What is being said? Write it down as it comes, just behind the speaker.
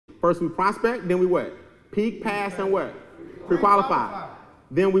First we prospect, then we what? Peak, pass, and what? Pre-qualify.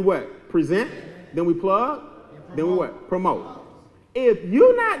 Then we what? Present, then we plug, then we what? Promote. If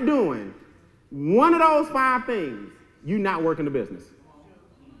you're not doing one of those 5 things, you're not working the business.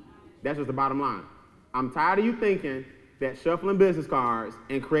 That's just the bottom line. I'm tired of you thinking that shuffling business cards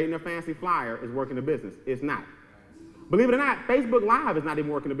and creating a fancy flyer is working the business. It's not. Believe it or not, Facebook Live is not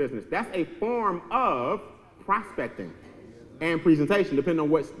even working the business. That's a form of prospecting and presentation, depending on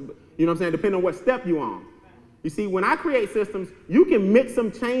what, you know what I'm saying, depending on what step you're on. You see, when I create systems, you can mix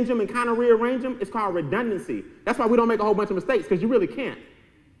them, change them, and kind of rearrange them. It's called redundancy. That's why we don't make a whole bunch of mistakes, because you really can't.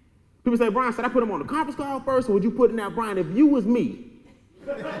 People say, Brian, should I put them on the conference call first, or would you put in there, Brian, if you was me?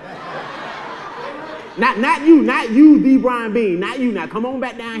 Not you, the Brian Bean, not you. Now, come on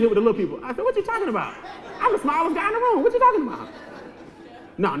back down here with the little people. I said, what you talking about? I'm the smallest guy in the room. What you talking about?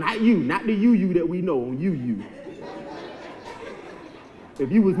 No, not you, not the you that we know, you.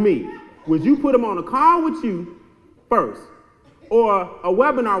 If you was me, would you put them on a call with you first, or a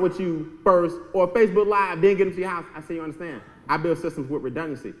webinar with you first, or Facebook Live, then get them to your house? I say, you understand. I build systems with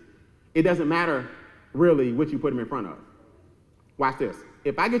redundancy. It doesn't matter really what you put them in front of. Watch this.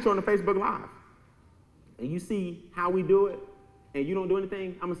 If I get you on the Facebook Live, and you see how we do it, and you don't do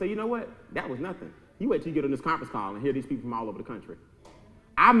anything, I'm gonna say, you know what? That was nothing. You wait till you get on this conference call and hear these people from all over the country.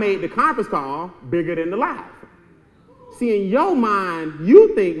 I made the conference call bigger than the live. See, in your mind,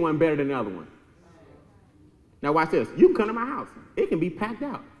 you think one better than the other one. Now watch this. You can come to my house. It can be packed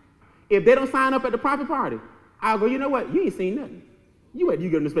out. If they don't sign up at the profit party, I'll go, you know what? You ain't seen nothing. You wait till you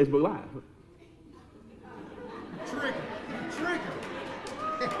get on this Facebook Live. Trigger.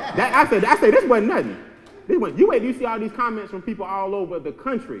 I say this wasn't nothing. You wait till you see all these comments from people all over the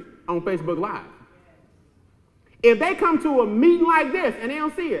country on Facebook Live. If they come to a meeting like this and they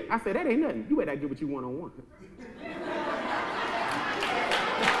don't see it, I say, that ain't nothing. You wait till I get with you one-on-one.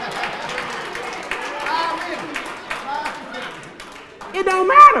 It don't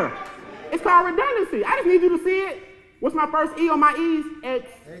matter. It's called redundancy. I just need you to see it. What's my first E on my E's?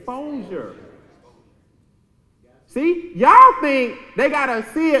 Exposure. See, y'all think they gotta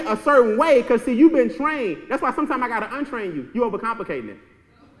see it a certain way because, see, you've been trained. That's why sometimes I gotta untrain you. You overcomplicating it.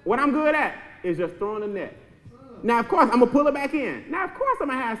 What I'm good at is just throwing the net. Now, of course, I'm gonna pull it back in. Now, of course, I'm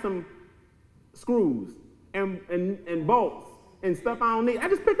gonna have some screws and bolts and stuff I don't need. I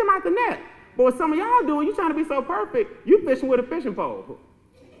just picked them out the net. But what some of y'all doing, you trying to be so perfect, you fishing with a fishing pole.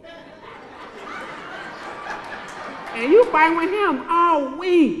 And you fighting with him all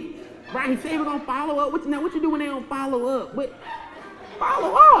week. Brian, he said we're gonna follow up. What you do when they don't follow up? But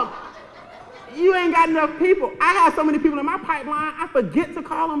follow up. You ain't got enough people. I have so many people in my pipeline, I forget to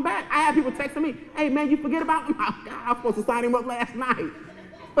call them back. I have people texting me, hey man, you forget about him? Oh God, I was supposed to sign him up last night.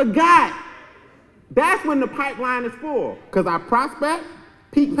 Forgot. That's when the pipeline is full. Because I prospect,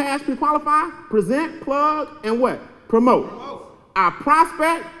 peak, pass, pre-qualify, present, plug, and what? Promote. I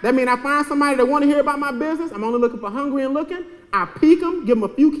prospect, that means I find somebody that want to hear about my business. I'm only looking for hungry and looking. I peak them, give them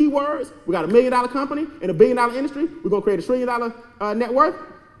a few keywords. We got $1 million company in a $1 billion industry. We're going to create a $1 trillion net worth.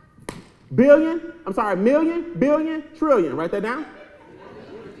 Million, billion, trillion. Write that down.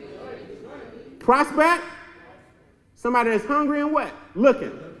 Prospect, somebody that's hungry and what?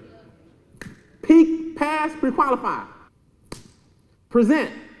 Looking. Peak, pass, pre-qualify. Present.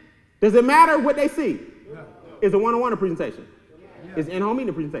 Does it matter what they see? Is a one-on-one presentation? Is an in-home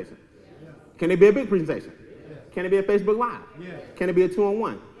meeting presentation? Can it be a big presentation? Can it be a Facebook Live? Can it be a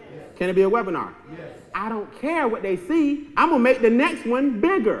 2-on-1? Can it be a webinar? I don't care what they see. I'm going to make the next one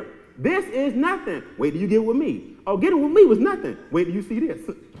bigger. This is nothing. Wait till you get with me. Oh, getting with me was nothing. Wait till you see this.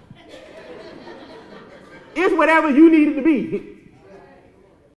 It's whatever you need it to be.